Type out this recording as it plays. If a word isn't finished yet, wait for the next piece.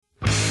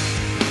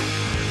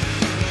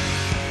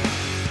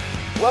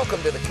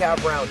Welcome to the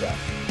Cav Round-Up,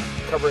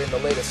 covering the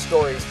latest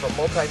stories from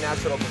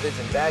Multinational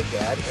Division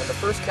Baghdad and the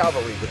 1st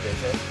Cavalry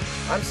Division.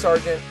 I'm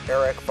Sergeant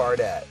Erik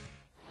Fardette.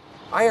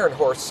 Iron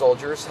Horse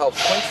soldiers helped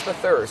quench the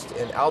thirst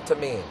in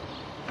Al-Tamim.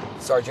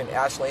 Sergeant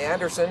Ashley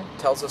Anderson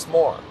tells us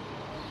more.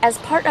 As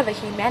part of a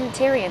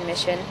humanitarian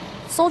mission,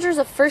 soldiers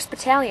of 1st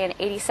Battalion,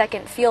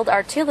 82nd Field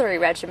Artillery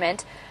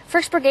Regiment,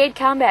 1st Brigade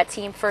Combat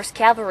Team, 1st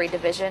Cavalry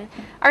Division,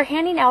 are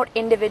handing out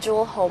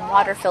individual home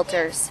water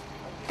filters.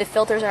 The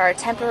filters are a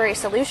temporary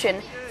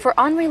solution for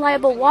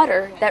unreliable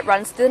water that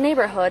runs through the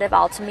neighborhood of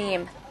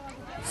Al-Tamim.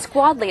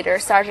 Squad leader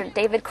Sergeant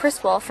David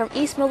Criswell from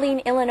East Moline,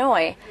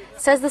 Illinois,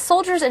 says the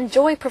soldiers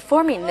enjoy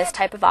performing this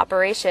type of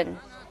operation.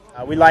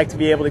 We like to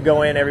be able to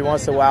go in every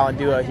once in a while and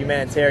do a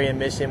humanitarian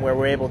mission where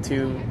we're able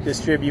to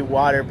distribute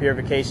water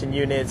purification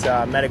units,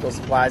 medical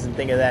supplies, and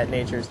things of that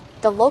nature.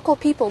 The local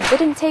people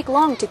didn't take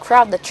long to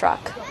crowd the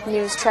truck.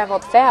 News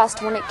traveled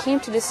fast when it came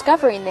to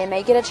discovering they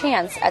may get a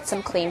chance at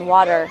some clean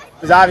water.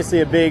 It was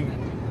obviously a big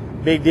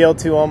deal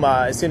to them.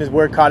 As soon as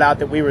word caught out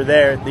that we were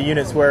there, the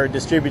units were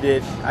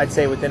distributed, I'd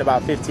say within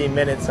about 15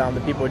 minutes.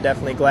 The people were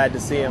definitely glad to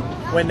see them.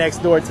 Went next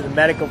door to the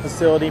medical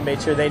facility,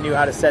 made sure they knew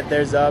how to set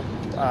theirs up.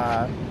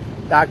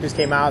 Doctors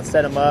came out,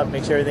 set them up,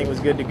 make sure everything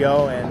was good to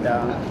go, and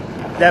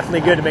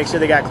definitely good to make sure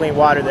they got clean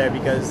water there,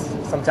 because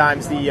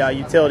sometimes the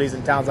utilities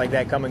in towns like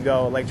that come and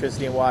go,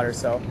 electricity and water,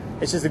 so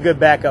it's just a good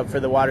backup for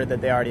the water that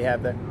they already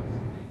have there.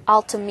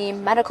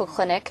 Al-Tamim Medical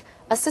Clinic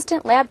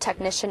Assistant Lab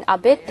Technician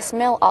Abid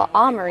Ismail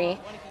Al-Amri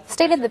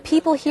stated the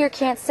people here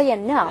can't say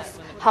enough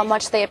how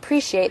much they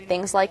appreciate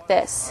things like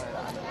this.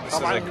 This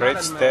is a great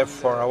step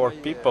for our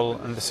people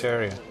in this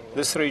area.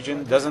 This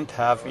region doesn't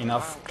have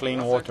enough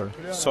clean water,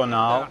 so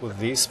now with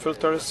these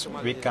filters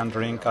we can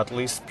drink at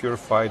least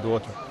purified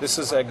water. This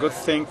is a good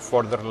thing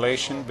for the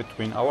relation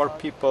between our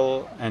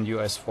people and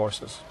U.S.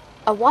 forces.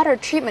 A water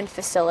treatment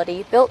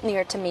facility built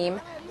near Tamim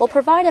will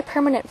provide a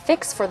permanent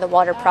fix for the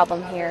water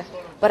problem here,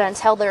 but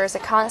until there is a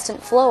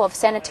constant flow of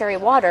sanitary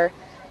water,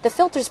 the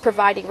filters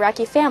provide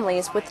Iraqi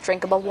families with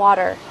drinkable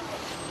water.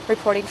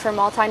 Reporting from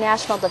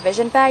Multinational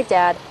Division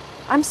Baghdad,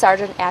 I'm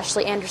Sergeant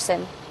Ashley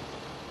Anderson.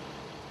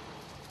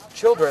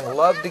 Children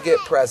love to get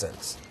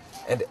presents,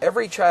 and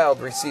every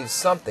child receives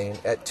something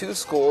at 2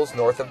 schools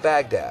north of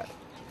Baghdad.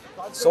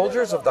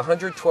 Soldiers of the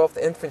 112th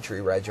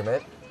Infantry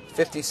Regiment,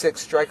 56th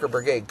Stryker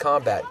Brigade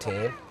Combat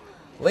Team,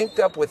 linked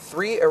up with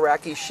 3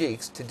 Iraqi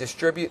sheiks to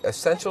distribute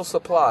essential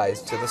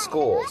supplies to the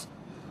schools.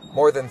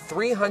 More than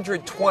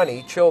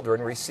 320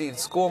 children received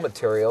school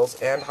materials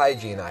and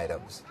hygiene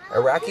items.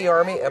 Iraqi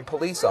Army and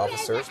police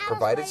officers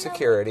provided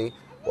security,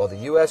 while the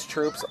U.S.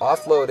 troops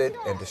offloaded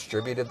and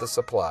distributed the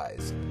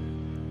supplies.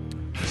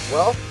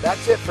 Well,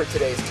 that's it for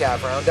today's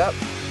Cav Roundup.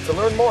 To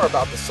learn more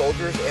about the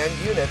soldiers and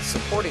units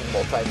supporting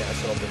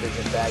Multinational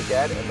Division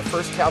Baghdad and the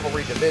 1st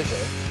Cavalry Division,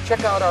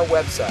 check out our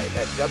website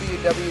at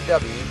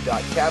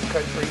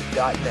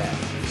www.cavcountry.net.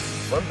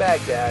 From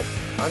Baghdad,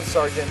 I'm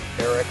Sergeant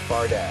Erik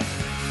Fardette.